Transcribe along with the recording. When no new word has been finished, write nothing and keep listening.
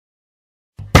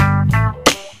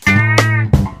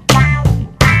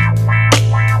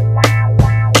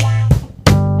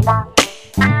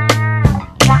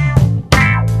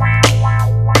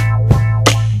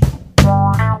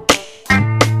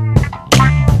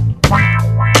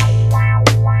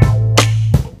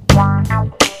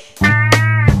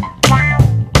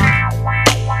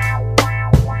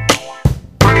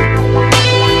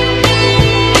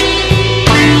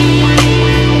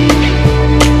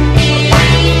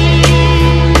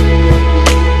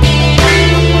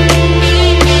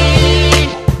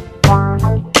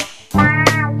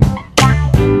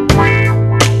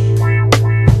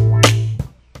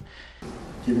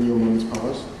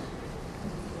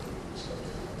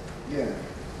Yeah.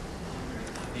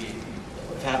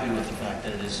 I'm happy with the fact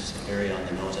that it is just very on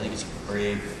the nose. I think it's a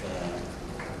brave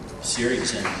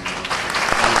series, and it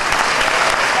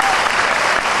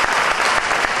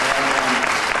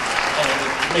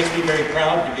makes me very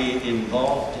proud to be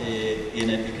involved in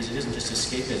it, because it isn't just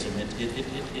escapism.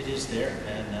 It is there,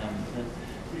 and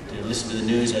to listen to the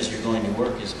news as you're going to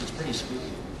work it's pretty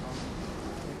spooky.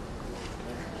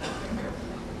 Am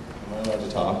I allowed to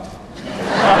talk?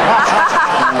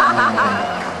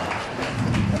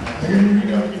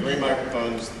 You know, 3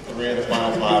 microphones, 3 of the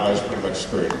final 5, I was pretty much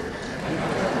screwed.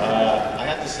 I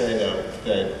have to say, though,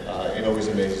 that it always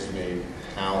amazes me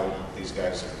how these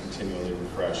guys continually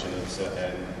refresh, and these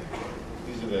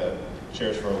are the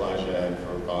chairs for Elijah and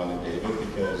for Bond and David,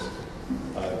 because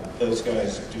those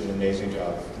guys do an amazing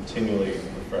job of continually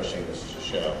refreshing this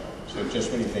show. So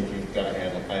just when you think you've got a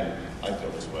handle, I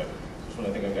feel this way. Just when I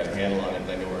think I've got a handle on it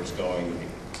and I know where it's going,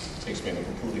 it takes me in a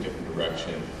completely different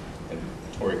direction. And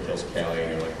Tori kills Callie,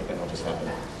 and you're like, what the hell just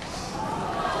happened?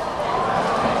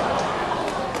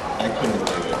 I couldn't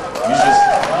believe it. You just...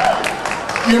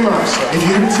 Earmuffs. If you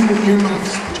haven't seen the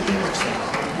earmuffs, put your earmuffs on.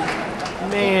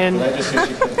 Man. Did I just hit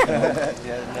you?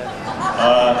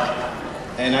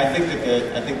 And I think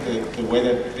that the way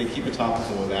that they keep it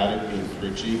topical without it being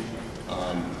preachy,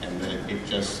 and that it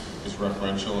just is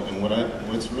referential. And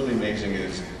what's really amazing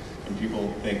is when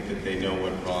people think that they know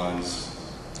what Ron's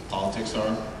politics are,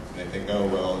 and they think, oh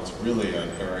well, it's really a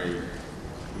very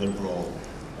liberal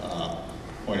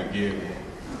point of view.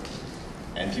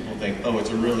 And people think, oh, it's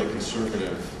a really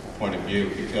conservative point of view,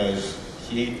 because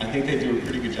I think they do a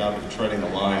pretty good job of treading the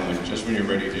line when you're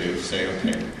ready to say,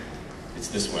 okay, it's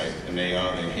this way, and they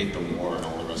hate the war and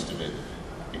all the rest of it.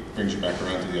 It brings you back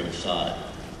around to the other side.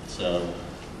 So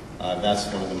that's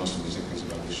one of the most amazing things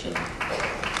about this show. Okay,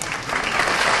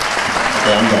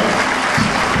 I'm done.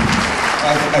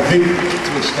 I think,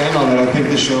 to expand on that, I think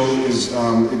the show is,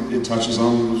 it touches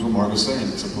on what Mark was saying.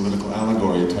 It's a political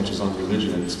allegory. It touches on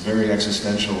religion. It's very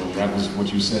existential, and that was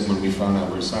what you said when we found out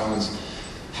we're silenced.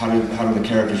 How do the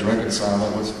characters reconcile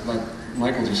that? What's, like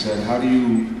Michael just said, how do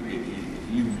we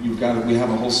have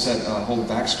a whole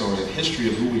backstory, a history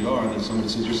of who we are, and then somebody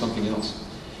says you're something else.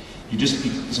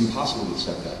 It's impossible to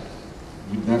accept that.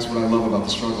 That's what I love about the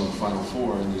struggle of the Final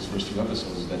Four in these first 2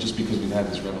 episodes, is that just because we've had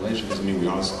this revelation doesn't mean we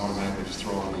automatically just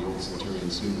throw on the old Centurion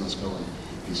suit and let's go and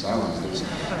be silenced.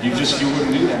 You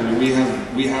wouldn't do that. I mean,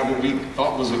 we have what we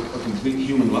thought was a complete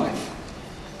human life,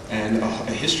 and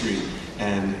a history,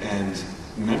 and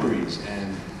memories,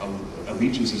 and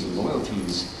allegiances and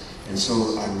loyalties. And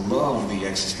so I love the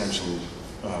existential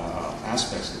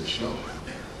aspects of the show,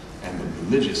 and the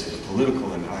religious and the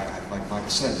political, and like Michael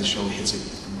said, the show hits it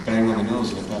bang on the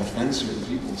nose, and if that offends certain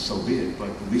people, so be it, but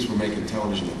at least we're making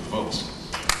television that provokes.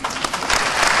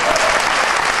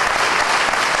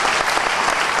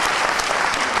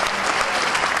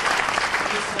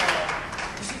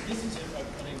 This is an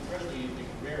incredibly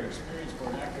rare experience for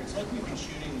an actor. It's like we've been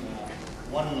shooting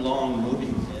one long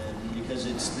movie, because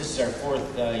this is our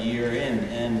 4th year in,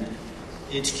 and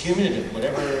it's cumulative.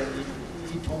 Whatever,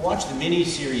 to watch the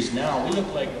mini-series now, we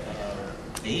look like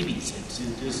babies.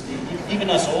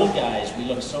 Even us old guys, we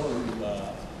look so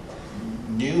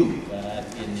new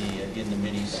in the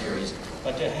mini-series.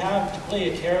 But to play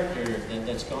a character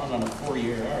that's gone on a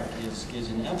 4-year arc is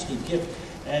an absolute gift.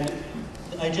 And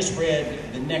I just read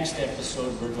the next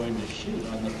episode we're going to shoot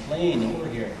on the plane over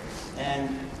here, and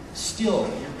still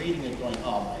you're reading it going,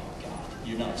 oh my God,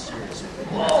 you're not serious.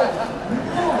 No,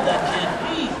 that can't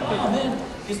be. Oh man.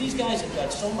 Because these guys have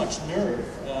got so much nerve,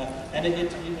 and you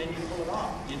pull it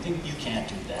off. You think, you can't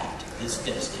do that. This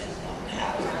can't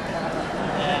happen.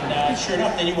 And sure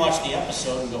enough, then you watch the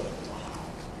episode and go,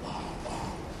 wow.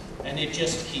 And it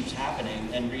just keeps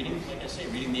happening. And reading, like I say,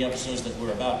 reading the episodes that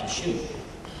we're about to shoot.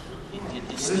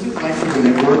 It's what is it like for the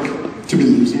network to be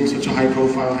losing such a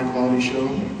high-profile, high-quality show?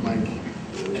 Like,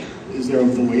 is there a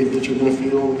void that you're going to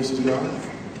feel when this is gone?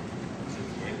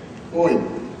 Void.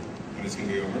 When it's going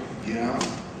to be over? Yeah.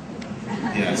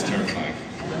 Yeah, it's terrifying.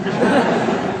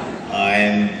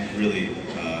 And really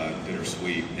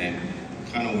bittersweet, and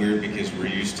kind of weird, because we're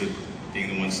used to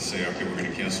being the ones to say, okay, we're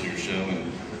going to cancel your show,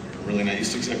 and we're really not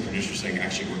used to exec producers saying,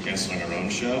 actually, we're canceling our own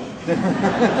show.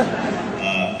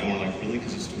 And we're like, really?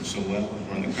 Because it's doing so well.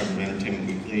 We're on the cover of Entertainment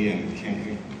Weekly, and can't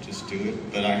we just do it?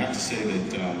 But I have to say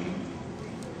that,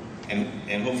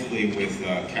 and hopefully with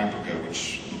Caprica,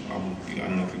 which I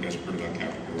don't know if you guys have heard about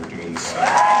Caprica, we're doing this.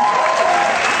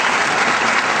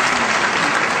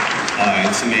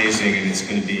 It's amazing, and it's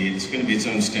going to be its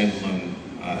own standalone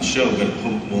show, but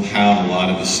we'll have a lot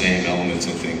of the same elements,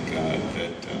 I think, that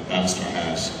Battlestar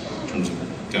has in terms of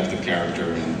depth of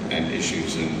character and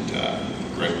issues and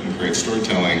great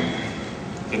storytelling.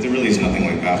 But there really is nothing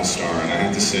like Battlestar, and I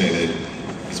have to say that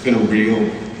it's been a real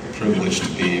privilege to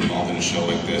be involved in a show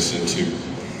like this and to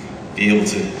be able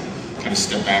to kind of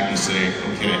step back and say,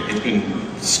 okay, it's been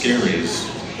scary as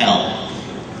hell.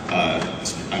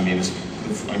 I mean,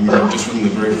 I remember just from the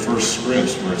very first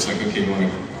scripts where it's like, okay, you want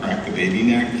to crack the baby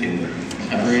neck in the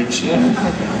carriage? And,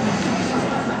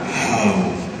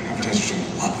 oh, advertisers are going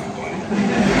to love that one.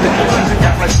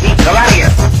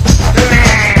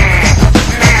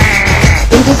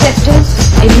 Interceptors,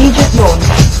 immediate launch.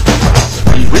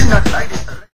 We will not like